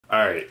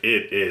Alright,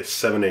 it is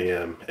 7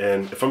 a.m.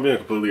 and if I'm being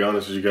completely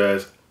honest with you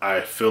guys,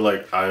 I feel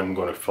like I'm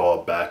gonna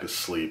fall back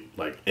asleep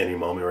like any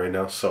moment right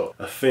now. So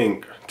I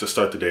think to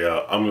start the day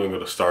out, I'm gonna go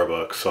to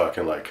Starbucks so I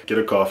can like get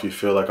a coffee,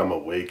 feel like I'm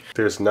awake.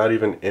 There's not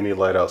even any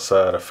light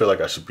outside. I feel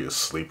like I should be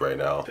asleep right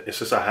now. It's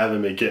just I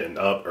haven't been getting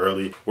up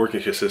early,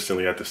 working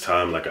consistently at this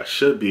time like I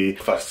should be.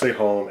 If I stay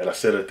home and I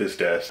sit at this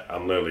desk,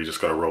 I'm literally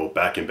just gonna roll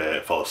back in bed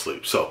and fall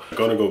asleep. So I'm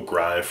gonna go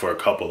grind for a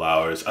couple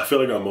hours. I feel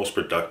like I'm most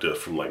productive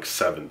from like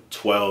 7 to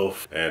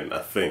 12, and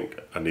I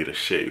think I need a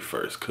shave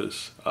first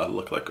because I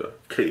look like a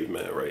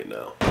caveman right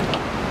now.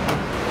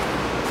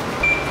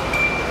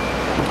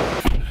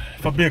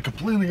 If I'm being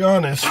completely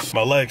honest,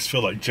 my legs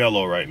feel like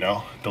jello right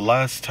now. The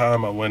last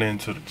time I went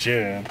into the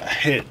gym, I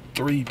hit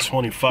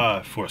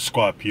 325 for a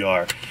squat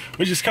PR,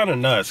 which is kind of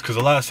nuts because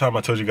the last time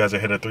I told you guys I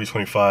hit a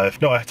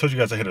 325, no, I told you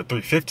guys I hit a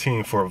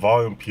 315 for a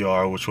volume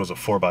PR, which was a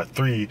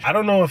 4x3. I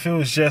don't know if it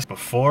was just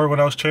before when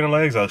I was training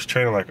legs, I was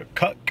training like a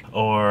cuck,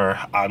 or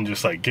I'm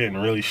just like getting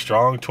really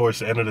strong towards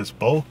the end of this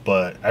both,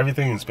 but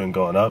everything's been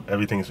going up.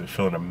 Everything's been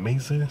feeling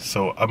amazing.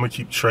 So I'm gonna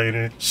keep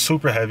training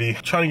super heavy,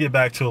 trying to get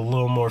back to a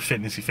little more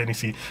fitnessy.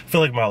 I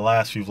feel like my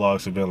last few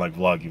vlogs have been like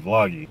vloggy,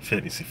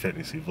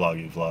 fitnessy,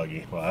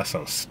 vloggy. Well, that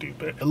sounds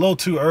stupid. A little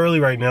too early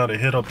right now to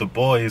hit up the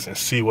boys and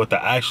see what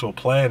the actual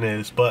plan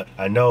is, but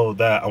I know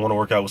that I want to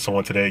work out with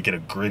someone today, get a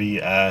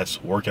gritty ass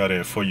workout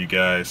in for you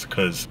guys,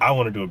 because I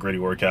want to do a gritty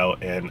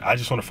workout and I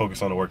just want to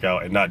focus on the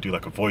workout and not do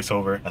like a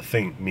voiceover. I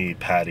think me,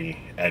 Patty,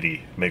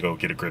 Eddie may go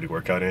get a gritty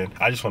workout in.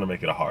 I just want to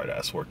make it a hard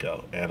ass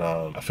workout, and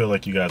I feel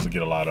like you guys will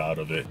get a lot out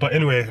of it. But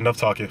anyway, enough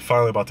talking.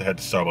 Finally about to head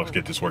to Starbucks,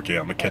 get this workout.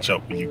 I'm gonna catch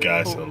up with you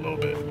guys in a little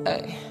bit.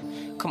 Hey,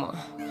 come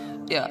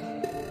on, yeah.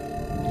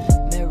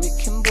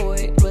 American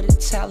boy, but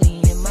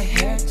Italian in my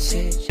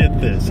heritage.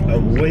 Get this,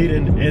 I'm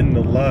waiting in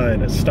the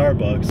line at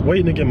Starbucks,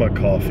 waiting to get my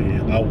coffee.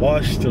 I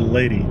watched the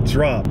lady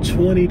drop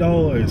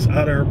 $20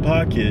 out of her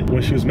pocket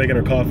when she was making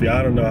her coffee.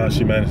 I don't know how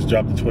she managed to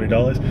drop the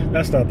 $20.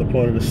 That's not the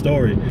point of the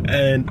story.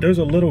 And there's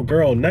a little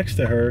girl next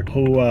to her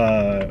who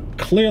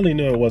clearly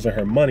knew it wasn't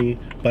her money,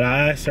 but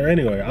I asked her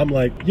anyway. I'm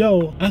like,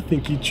 yo, I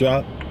think you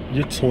dropped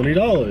your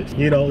 $20,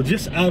 you know,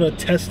 just out of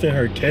testing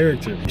her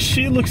character.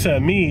 She looks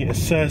at me and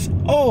says,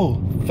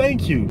 oh,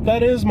 thank you,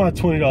 that is my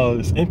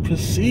 $20, and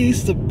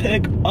proceeds to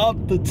pick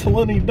up the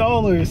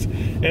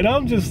 $20. And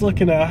I'm just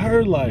looking at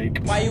her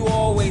like, why you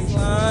always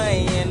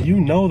lying? You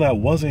know that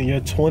wasn't your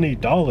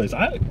 $20.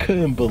 I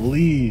couldn't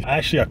believe,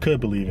 actually I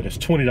could believe it, it's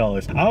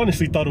 $20. I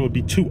honestly thought it would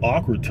be too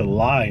awkward to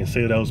lie and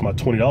say that was my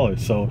 $20.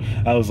 So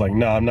I was like,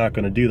 nah, I'm not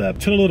gonna do that.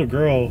 To the little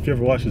girl, if you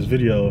ever watch this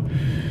video,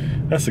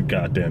 that's a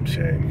goddamn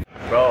shame.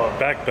 Bro,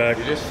 back. You're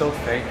just so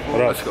thankful.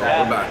 What up? Let's go.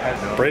 We're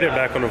back. Braided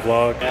back on the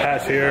vlog.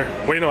 Pat's here.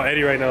 Waiting on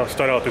Eddie right now to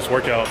start out this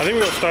workout. I think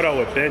we're gonna start out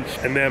with bench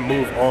and then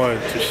move on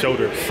to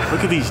shoulders.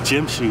 Look at these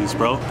gym shoes,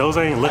 bro. Those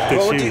ain't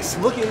lifted shoes.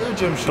 Look at your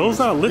gym shoes. Those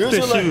not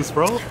lifted shoes,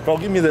 bro. Bro,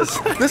 give me this.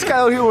 This guy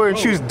out here wearing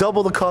shoes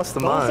double the cost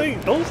of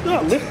mine. Those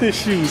not lifted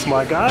shoes,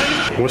 my guy.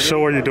 What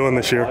show are you doing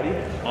this year?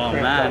 Oh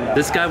man,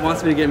 this guy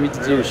wants me to get me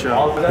to do a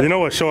show. You know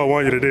what show I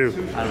want you to do?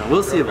 I don't know,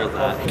 we'll see about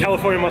that.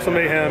 California Muscle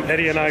Mayhem,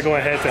 Eddie and I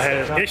going head to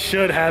head. It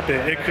should happen,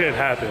 it could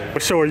happen.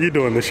 What show are you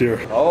doing this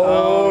year?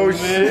 Oh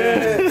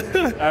shit.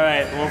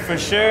 Alright, well for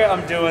sure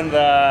I'm doing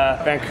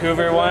the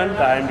Vancouver one, the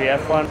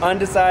IMBF one.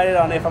 Undecided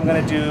on if I'm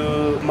gonna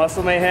do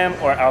Muscle Mayhem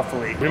or Alpha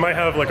League. We might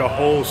have like a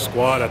whole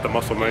squad at the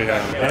Muscle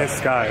Mayhem. And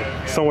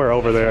Sky, somewhere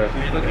over there.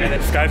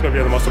 Sky's gonna be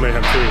at the Muscle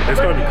Mayhem too. It's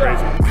gonna be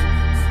crazy.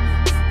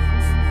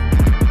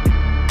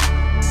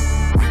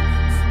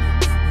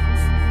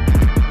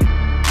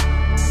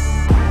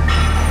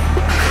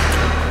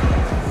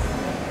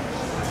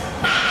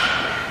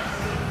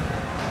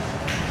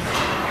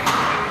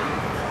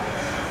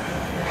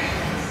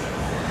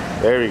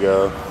 There we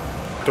go.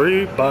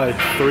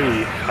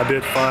 3x3. I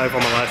did 5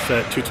 on my last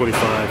set,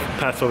 225.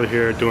 Pat's over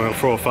here doing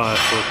 405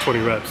 for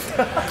 20 reps.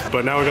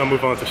 But now we're gonna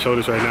move on to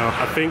shoulders right now.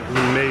 I think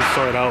we may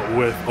start out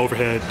with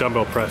overhead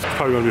dumbbell press. It's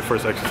probably gonna be the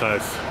first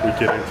exercise we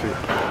get into.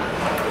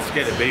 Let's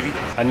get it, baby.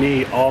 I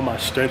need all my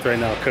strength right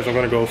now because I'm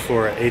gonna go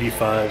for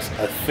 85s.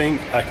 I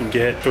think I can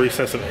get 3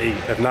 sets of 8.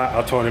 If not,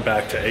 I'll tone it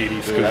back to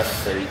 80s. Dude,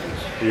 that's crazy.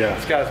 Yeah.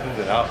 This guy's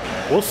moving out.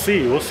 We'll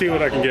see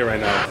what I can get right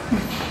now.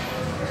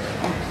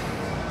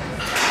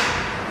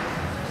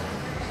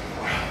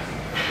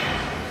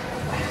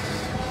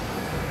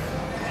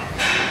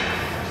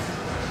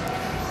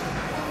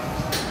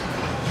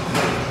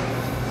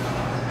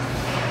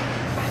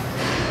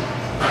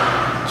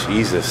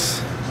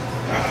 Jesus.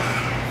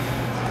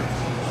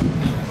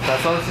 That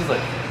song is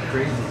like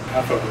crazy.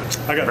 I feel good.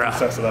 I got 3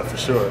 sets of that for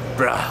sure.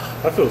 Bruh.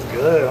 That feels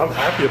good. I'm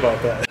happy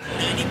about that.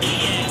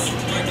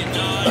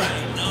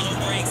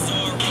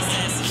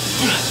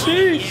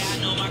 Sheesh.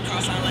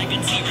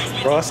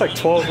 Bro, that's like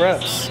 12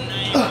 reps.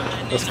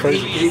 That's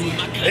crazy.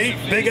 8,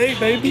 big 8,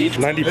 baby.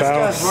 90 This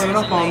pounds. guy's running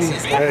up on me. I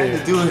had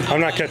to do it. I'm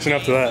not catching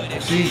up to that.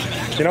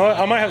 Jeez. You know what?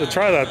 I might have to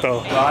try that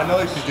though. Bro, I know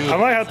you should do it. I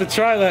might have to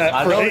try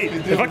that for know 8.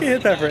 you do. If I can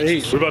hit that for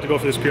 8. We're about to go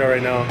for this PR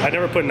right now. I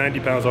never put 90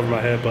 pounds over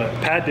my head, but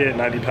Pat did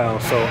 90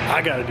 pounds, so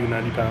I gotta do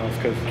 90 pounds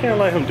because I can't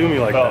let him do me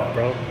like that,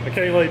 bro. I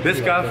can't let This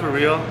guy for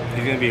real,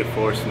 he's gonna be a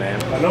force,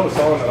 man. I know a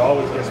song that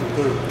always gets me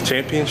through.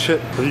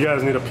 Championship. So you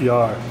guys need a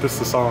PR. This is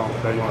the song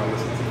that you want to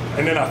listen to.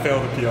 And then I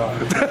failed the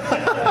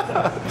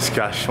PR. This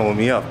guy's showing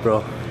me up,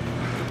 bro.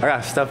 I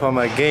gotta step on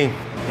my game.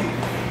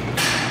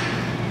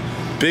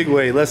 Big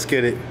weight, let's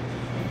get it.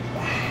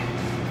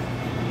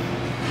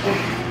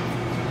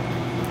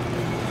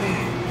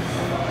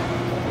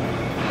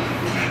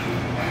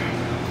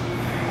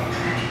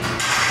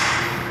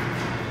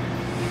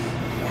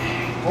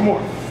 One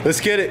more. Let's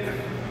get it.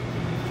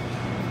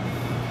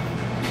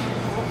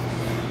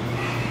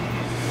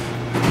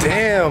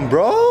 Damn,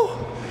 bro.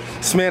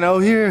 This man out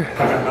here. I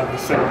got nothing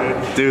to say,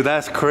 man. Dude,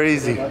 that's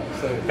crazy.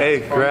 Hey,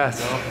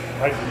 congrats.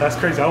 That's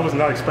crazy. I was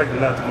not expecting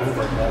that to move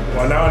like that.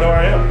 Well, now I know where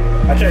I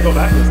am. I can't go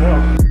backwards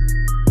now.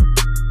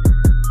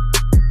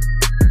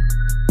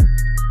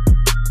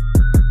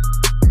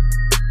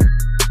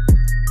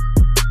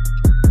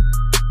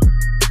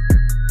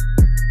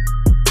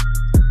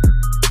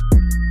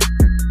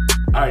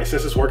 Alright,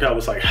 since this workout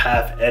was like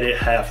half edit,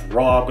 half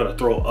raw, I'm gonna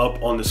throw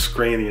up on the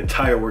screen the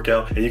entire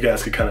workout and you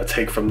guys can kind of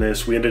take from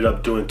this. We ended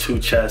up doing 2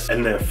 chests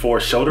and then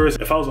 4 shoulders.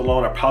 If I was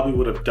alone, I probably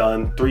would have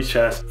done 3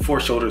 chests, 4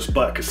 shoulders,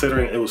 but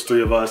considering it was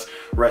 3 of us,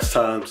 rest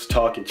times,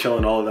 talking,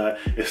 chilling, all of that,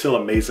 it's still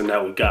amazing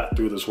that we got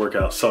through this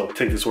workout. So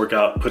take this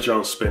workout, put your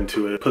own spin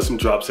to it, put some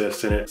drop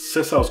sets in it.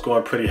 Since I was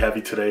going pretty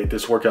heavy today,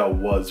 this workout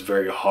was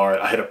very hard.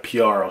 I hit a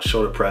PR on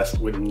shoulder press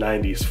with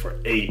 90s for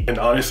 8. And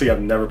honestly,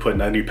 I've never put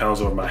 90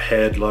 pounds over my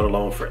head, let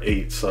alone for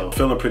 8. So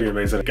feeling pretty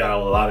amazing. Got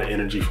a lot of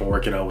energy from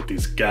working out with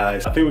these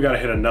guys. I think we gotta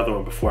hit another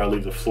one before I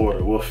leave to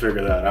Florida. We'll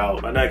figure that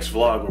out. My next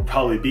vlog will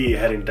probably be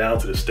heading down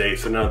to the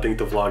States, and then I think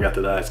the vlog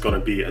after that is gonna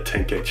be a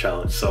 10K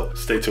challenge. So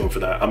stay tuned for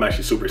that. I'm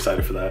actually super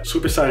excited for that.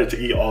 Super excited to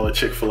eat all the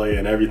Chick-fil-A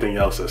and everything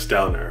else that's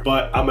down there.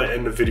 But I'm gonna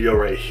end the video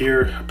right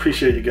here.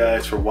 Appreciate you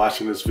guys for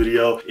watching this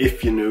video.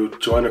 If you're new,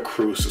 join the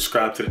crew,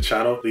 subscribe to the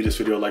channel, leave this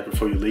video a like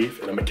before you leave,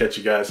 and I'm gonna catch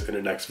you guys in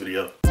the next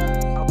video.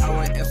 I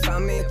went and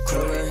found me a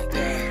Cougar,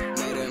 yeah.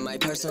 Made it my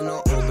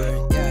personal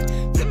Uber, yeah.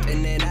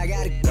 Flipping it, I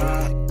gotta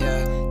go,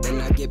 yeah.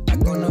 Then I get back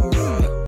on the road.